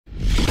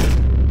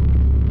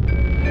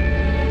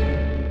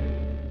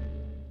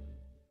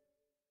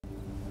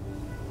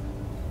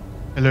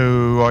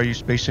Hello, all you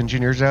space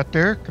engineers out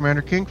there.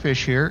 Commander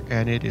Kingfish here,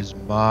 and it is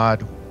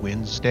Mod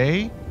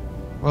Wednesday.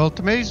 Well,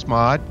 today's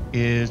mod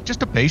is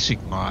just a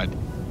basic mod.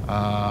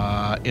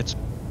 It's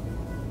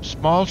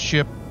Small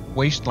Ship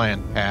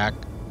Wasteland Pack.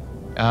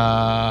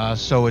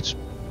 So it's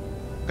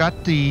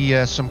got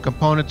the some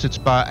components. It's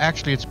by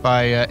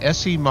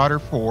SE Modder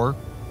 4,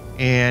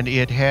 and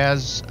it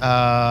has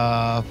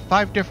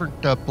 5 different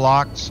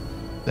blocks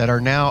that are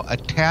now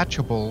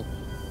attachable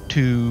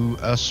to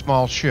a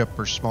small ship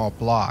or small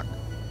block.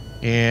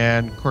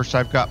 And of course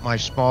I've got my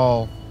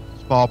small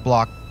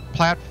block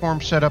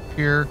platform set up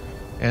here,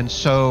 and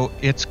so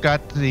it's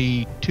got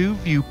the 2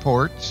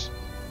 viewports,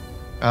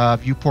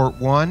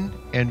 viewport 1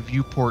 and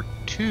viewport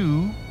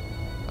 2,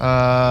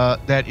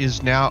 that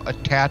is now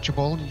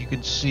attachable. You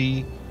can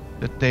see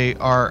that they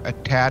are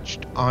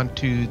attached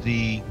onto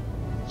the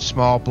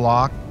small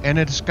block, and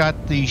it's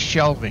got the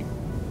shelving.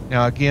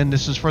 Now again,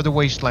 this is for the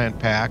Wasteland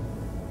Pack,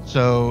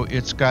 so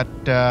it's got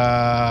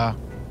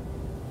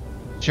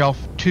shelf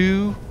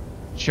 2,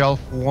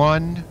 shelf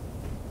 1,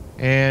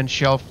 and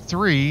shelf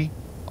 3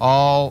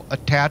 all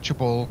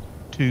attachable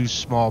to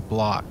small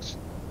blocks.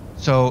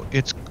 So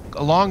it's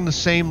along the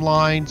same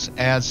lines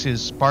as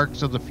his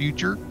Sparks of the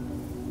Future.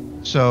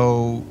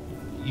 So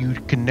you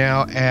can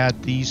now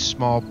add these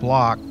small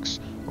blocks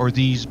or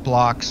these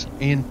blocks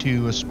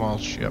into a small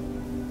ship.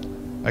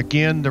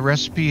 Again, the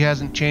recipe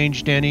hasn't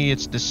changed any.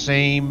 It's the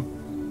same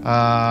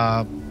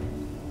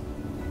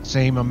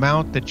same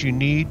amount that you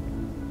need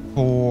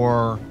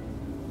for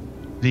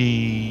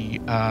the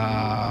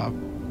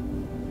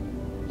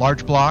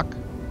large block.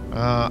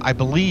 I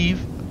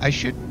believe I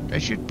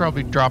should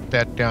probably drop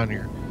that down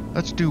here.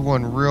 Let's do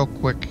one real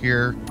quick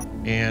here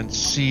and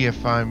see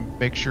if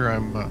make sure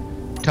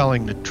I'm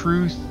telling the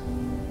truth.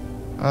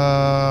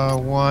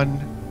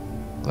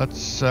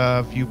 Let's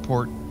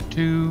viewport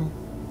 2,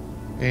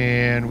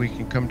 and we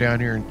can come down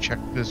here and check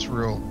this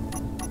real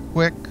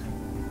quick.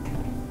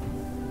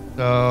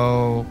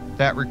 So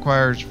that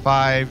requires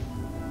 5,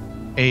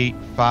 8,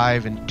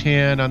 5, and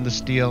 10 on the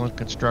steel and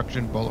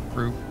construction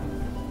bulletproof.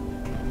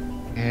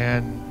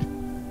 And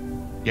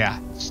yeah,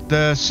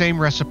 the same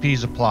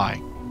recipes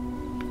apply.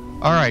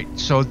 Alright,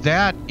 so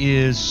that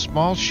is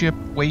Small Ship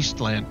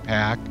Wasteland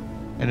Pack,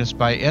 and it's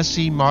by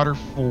SE Modder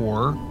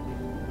 4.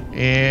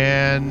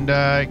 And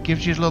it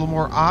gives you a little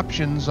more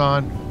options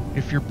on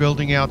if you're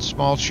building out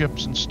small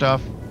ships and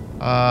stuff,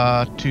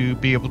 to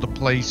be able to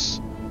place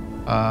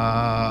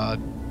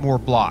more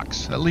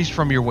blocks, at least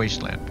from your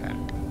Wasteland Pack.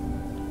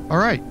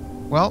 Alright,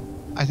 well,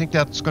 I think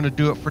that's going to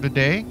do it for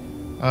today.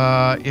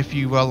 If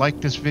you like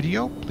this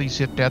video, please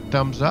hit that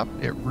thumbs up.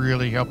 It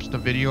really helps the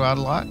video out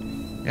a lot.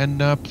 And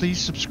please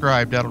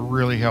subscribe. That'll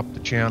really help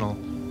the channel.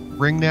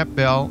 Ring that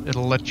bell.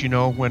 It'll let you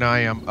know when I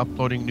am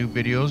uploading new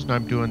videos, and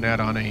I'm doing that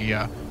on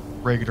a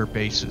regular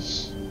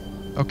basis.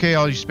 Okay,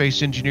 all you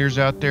space engineers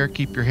out there,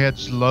 keep your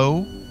heads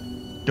low,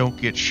 don't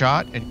get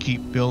shot, and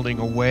keep building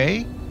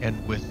away.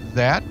 And with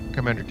that,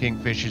 Commander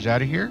Kingfish is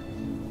out of here,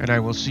 and I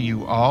will see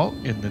you all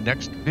in the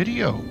next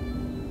video.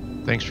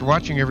 Thanks for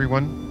watching,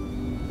 everyone.